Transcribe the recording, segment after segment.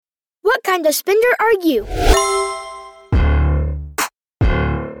What kind of spender are you?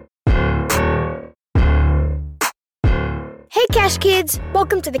 Hey Cash Kids,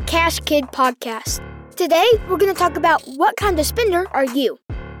 welcome to the Cash Kid Podcast. Today, we're going to talk about what kind of spender are you?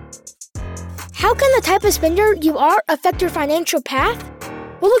 How can the type of spender you are affect your financial path?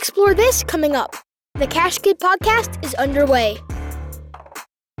 We'll explore this coming up. The Cash Kid Podcast is underway.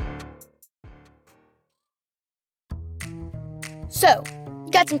 So,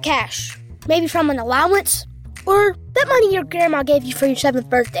 you got some cash, maybe from an allowance, or that money your grandma gave you for your 7th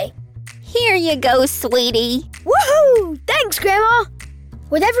birthday. Here you go, sweetie. Woohoo! Thanks, Grandma!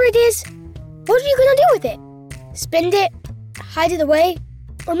 Whatever it is, what are you gonna do with it? Spend it, hide it away,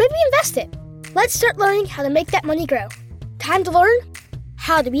 or maybe invest it? Let's start learning how to make that money grow. Time to learn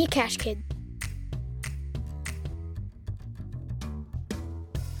how to be a cash kid.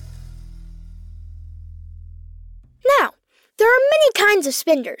 Now, there are many kinds of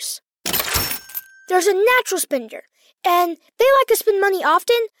spenders. There's a natural spender, and they like to spend money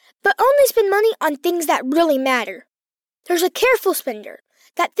often, but only spend money on things that really matter. There's a careful spender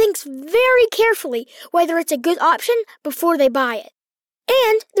that thinks very carefully whether it's a good option before they buy it.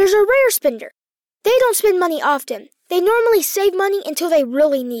 And there's a rare spender. They don't spend money often. They normally save money until they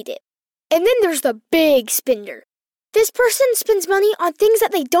really need it. And then there's the big spender. This person spends money on things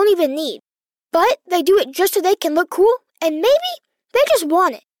that they don't even need, but they do it just so they can look cool, and maybe they just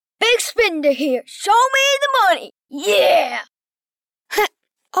want it. Big spender here. Show me the money. Yeah!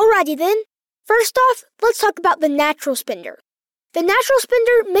 Alrighty then. First off, let's talk about the natural spender. The natural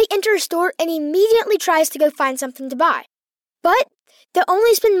spender may enter a store and immediately tries to go find something to buy. But they'll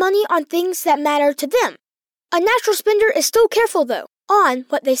only spend money on things that matter to them. A natural spender is still careful, though, on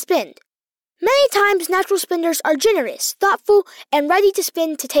what they spend. Many times, natural spenders are generous, thoughtful, and ready to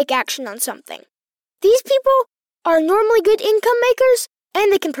spend to take action on something. These people are normally good income makers,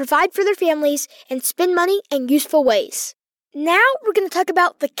 and they can provide for their families and spend money in useful ways. Now we're going to talk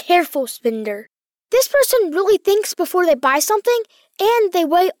about the careful spender. This person really thinks before they buy something, and they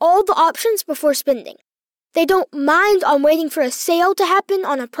weigh all the options before spending. They don't mind on waiting for a sale to happen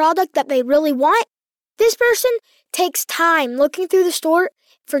on a product that they really want. This person takes time looking through the store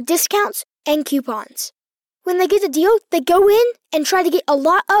for discounts and coupons. When they get a deal, they go in and try to get a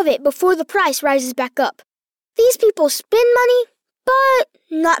lot of it before the price rises back up. These people spend money, but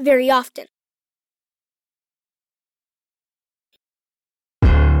not very often.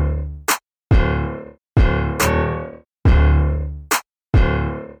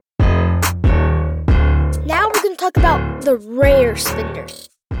 Now we're going to talk about the rare spenders.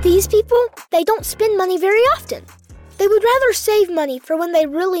 These people, they don't spend money very often. They would rather save money for when they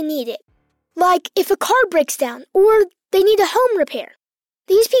really need it. Like if a car breaks down or they need a home repair.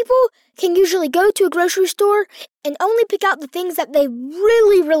 These people can usually go to a grocery store and only pick out the things that they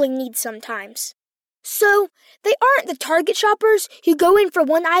really need sometimes. So, they aren't the Target shoppers who go in for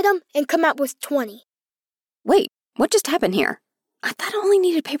one item and come out with 20. Wait, what just happened here? I thought I only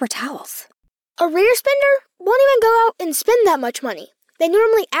needed paper towels. A rare spender won't even go out and spend that much money. They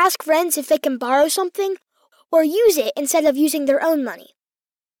normally ask friends if they can borrow something or use it instead of using their own money.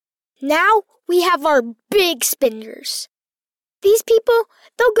 Now we have our big spenders. These people,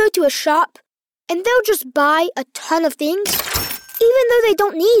 they'll go to a shop and they'll just buy a ton of things, even though they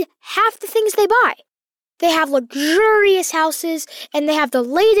don't need half the things they buy. They have luxurious houses and they have the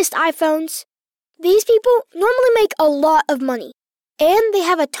latest iPhones. These people normally make a lot of money. And they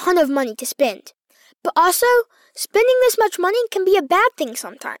have a ton of money to spend. But also, spending this much money can be a bad thing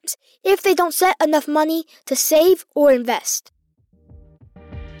sometimes if they don't set enough money to save or invest.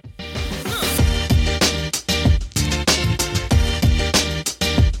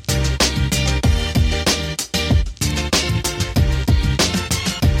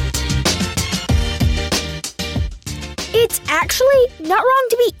 It's actually not wrong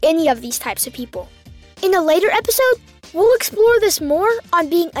to be any of these types of people. In a later episode, we'll explore this more on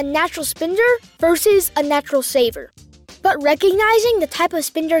being a natural spender versus a natural saver. But recognizing the type of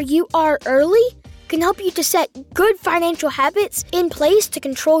spender you are early can help you to set good financial habits in place to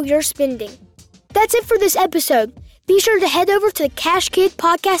control your spending. That's it for this episode. Be sure to head over to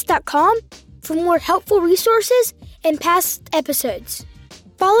cashkidpodcast.com for more helpful resources and past episodes.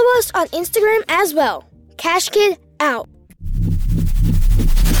 Follow us on Instagram as well. CashKid out.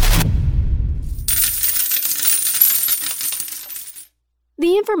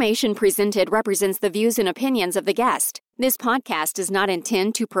 The information presented represents the views and opinions of the guest. This podcast does not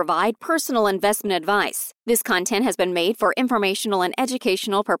intend to provide personal investment advice. This content has been made for informational and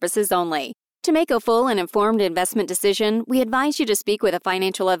educational purposes only. To make a full and informed investment decision, we advise you to speak with a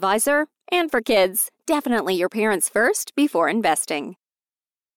financial advisor. And for kids, definitely your parents first before investing.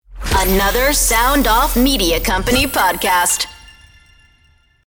 Another Sound Off Media Company podcast.